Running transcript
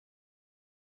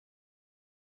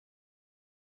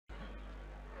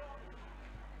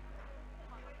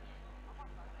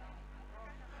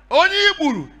Onye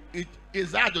Iburu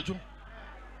is ajụjụ.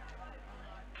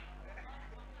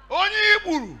 Onye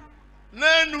Iburu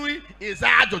n'enui is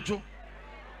ajụjụ.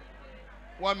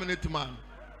 1 minute man.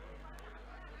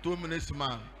 2 minutes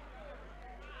man.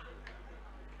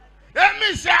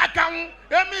 Emisi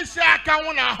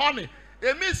akanwụ na honey.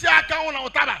 Emisi akanwụ na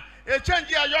utaba. E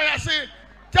change ya yoya say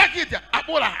take it.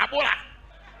 Abola.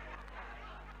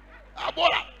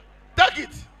 Take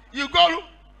it. You go.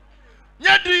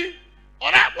 Nyedi.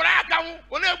 Ora akanwụ.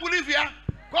 One Bolivia.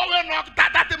 Go we no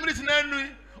 30 minutes na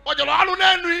enui. Ojolo alu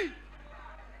na enui.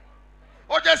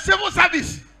 Oje civil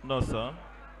service. No, sir.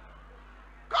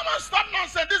 Come on, stop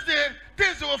nonsense. This is the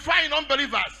things you will find in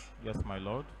unbelievers. Yes, my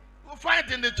Lord. You will find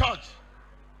it in the church.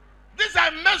 This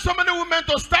has made so many women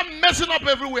to start messing up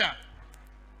everywhere.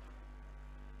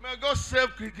 May God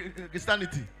save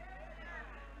Christianity.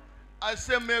 I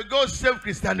say, may God save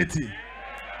Christianity.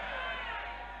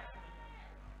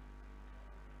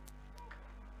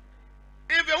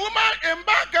 If a woman in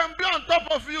back can be on top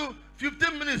of you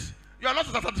 15 minutes, you are not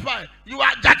satisfied. You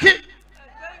are Jackie.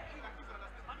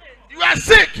 You are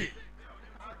sick.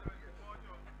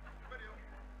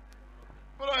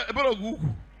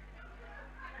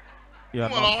 You are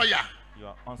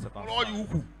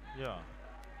uncircumcised. Yeah.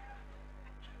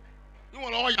 You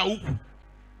want all your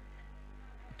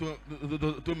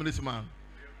 2 minutes, man.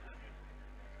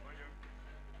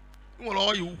 You want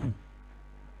all you.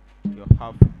 You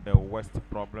have a West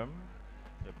problem,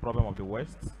 a problem of the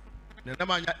West. You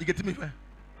get me?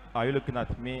 Are you looking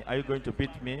at me? Are you going to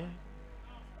beat me?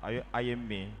 Are you eyeing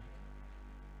me?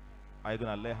 Are you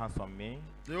going to lay hands on me?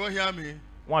 Do you hear me?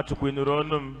 Want to queen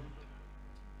run?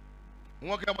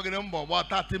 Walk up again about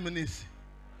 30 minutes.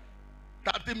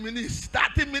 30 minutes.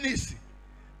 30 minutes.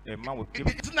 A man will keep.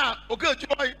 It's not okay,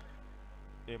 Joy.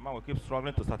 A man will keep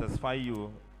struggling to satisfy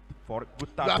you for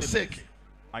good 30 You are minutes. sick.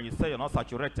 And you say you're not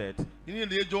saturated. You need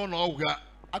to join all.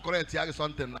 I correct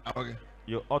something.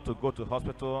 You ought to go to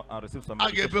hospital and receive some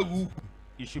medication.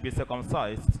 You should be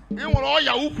circumcised.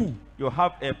 You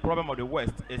have a problem of the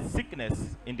West, a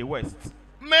sickness in the West.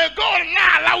 May God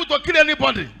not allow you to kill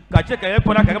anybody. I'm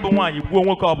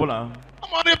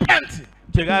on repent.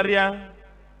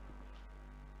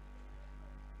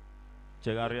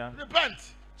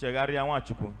 Repent.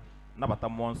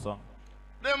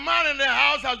 The man in the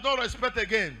house has no respect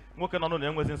again.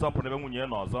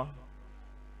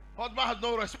 Husband has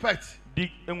no respect. Did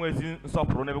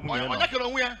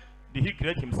he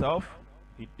create himself?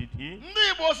 Did he?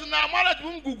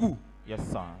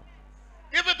 Yes, sir.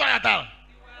 If it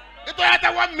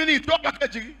 1 minute, don't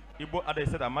package. Igbo Ade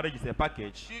said that marriage is a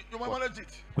package. You might manage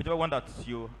it. Whichever one that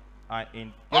you are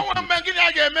in. Yes,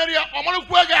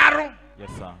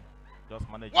 sir. Just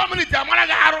manage. 1 minute, now,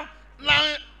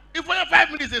 if we have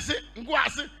 5 minutes, they say, go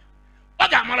ask it.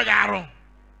 Yes,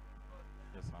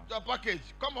 sir. The package.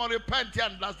 Come on, repent here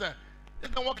and last time.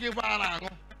 It's not working for an hour.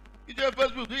 You do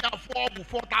Facebook, you have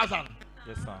 4,000.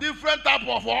 Yes, sir. Different type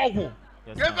of ogu.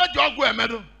 Yes, sir.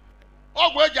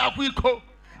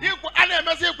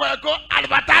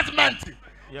 Advertisement.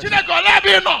 Yes,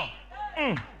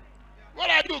 What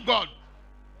are you, God?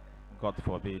 God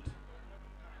forbid.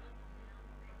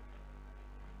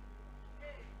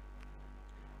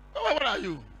 What are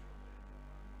you?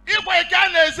 If I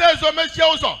can say so, make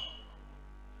sure so.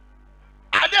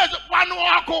 There's one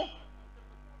walk.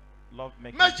 Love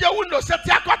making. Make your window set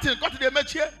your cotton, got to the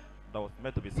métier. That was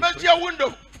meant to be secret. Make your window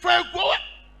frank.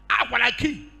 I want a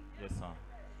key. Yes, sir.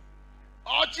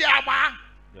 Oh, Chiaba.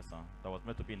 Yes, sir. That was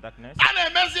meant to be in darkness. And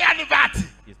a messy advert.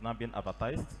 It's now being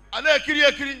advertised. And a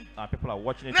kiri. And people are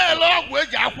watching it. No long way,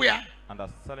 Jacquia. And are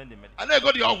selling the medicine. And they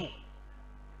go to Ogu.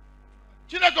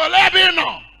 Chineko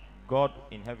Lebino. God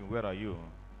in heaven, where are you?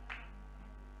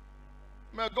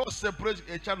 May God separate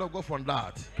a child of God from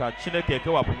that.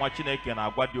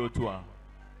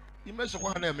 You may say,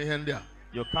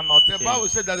 you cannot. The Bible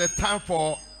said there's a time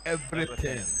for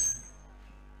everything.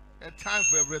 A time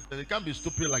for everything. You can't be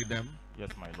stupid like them. Yes,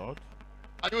 my Lord.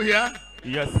 Are you here?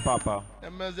 Yes, Papa.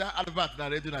 Advert na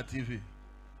radio na TV.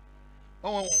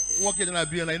 Oh, working na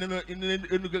be na in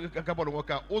couple of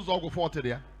worker. Ozo go 40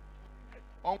 there.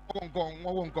 Oh,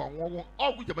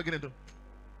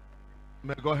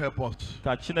 may God help us.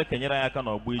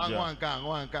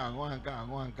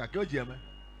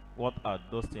 What are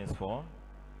those things for?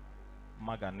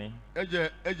 Magani.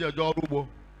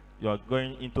 You are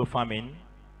going into famine.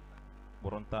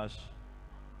 Borontage.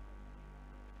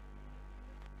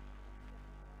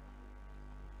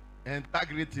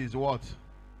 Integrity is what?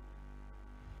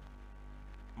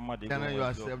 Telling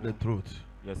yourself the truth.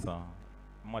 Yes, sir.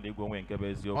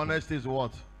 Honesty is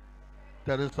what?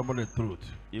 telling someone the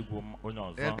truth.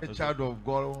 Every child of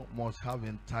God must have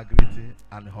integrity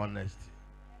and honesty.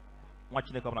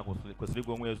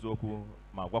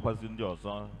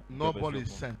 Nobody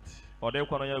is sent. Or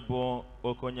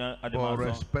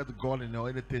respect God in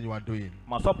anything you are doing.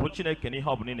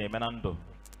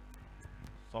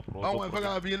 How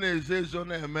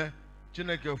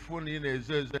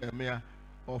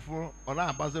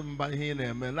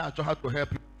to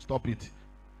help you stop it.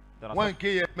 One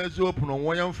key measure open on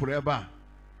one forever.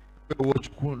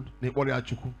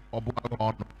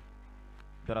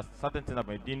 There are certain things that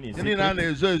my dean is.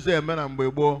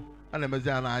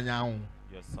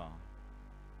 Yes, sir.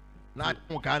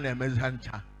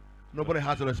 Nobody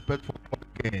has respect for God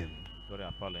again.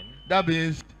 That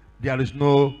means there is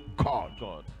no God.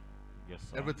 Yes,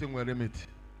 sir. Everything will limit.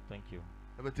 Thank you.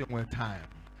 Everything will time.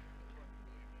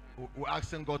 We're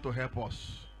asking God to help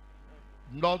us.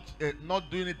 Not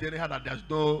doing it anyhow that there's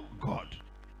no God.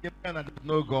 If there's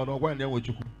no God, or when would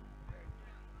you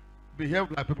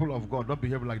behave like people of God, don't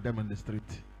behave like them in the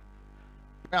street.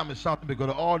 I'm shouting because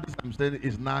all this I'm saying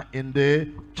is not in the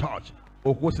church.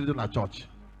 Or what's it in a church?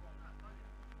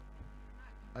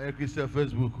 I can say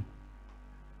Facebook.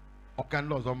 Or can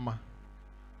lose on ma.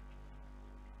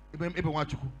 If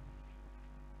want you.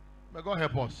 May God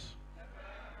help us.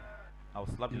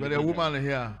 If you're a woman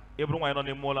here,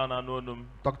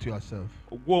 talk to yourself.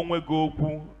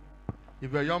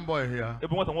 If you're a young boy here,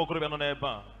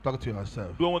 talk to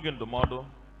yourself.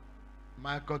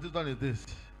 My conclusion is this.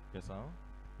 Yes, sir.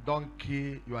 Don't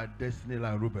kill your destiny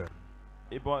like Reuben.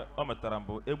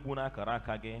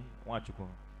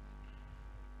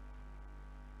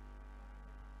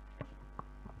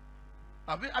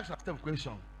 Have you asked yourself a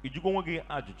question?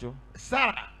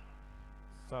 Sarah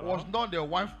was not the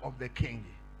wife of the king.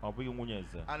 And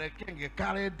the king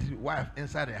carried the wife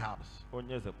inside the house.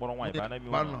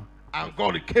 And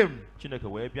God came.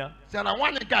 Said, I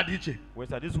want to get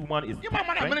this woman is. You know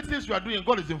how many things you are doing,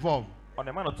 God is involved. A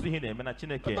lot of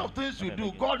things you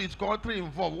do, God is currently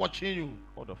involved, watching you.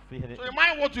 So you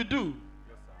mind what you do.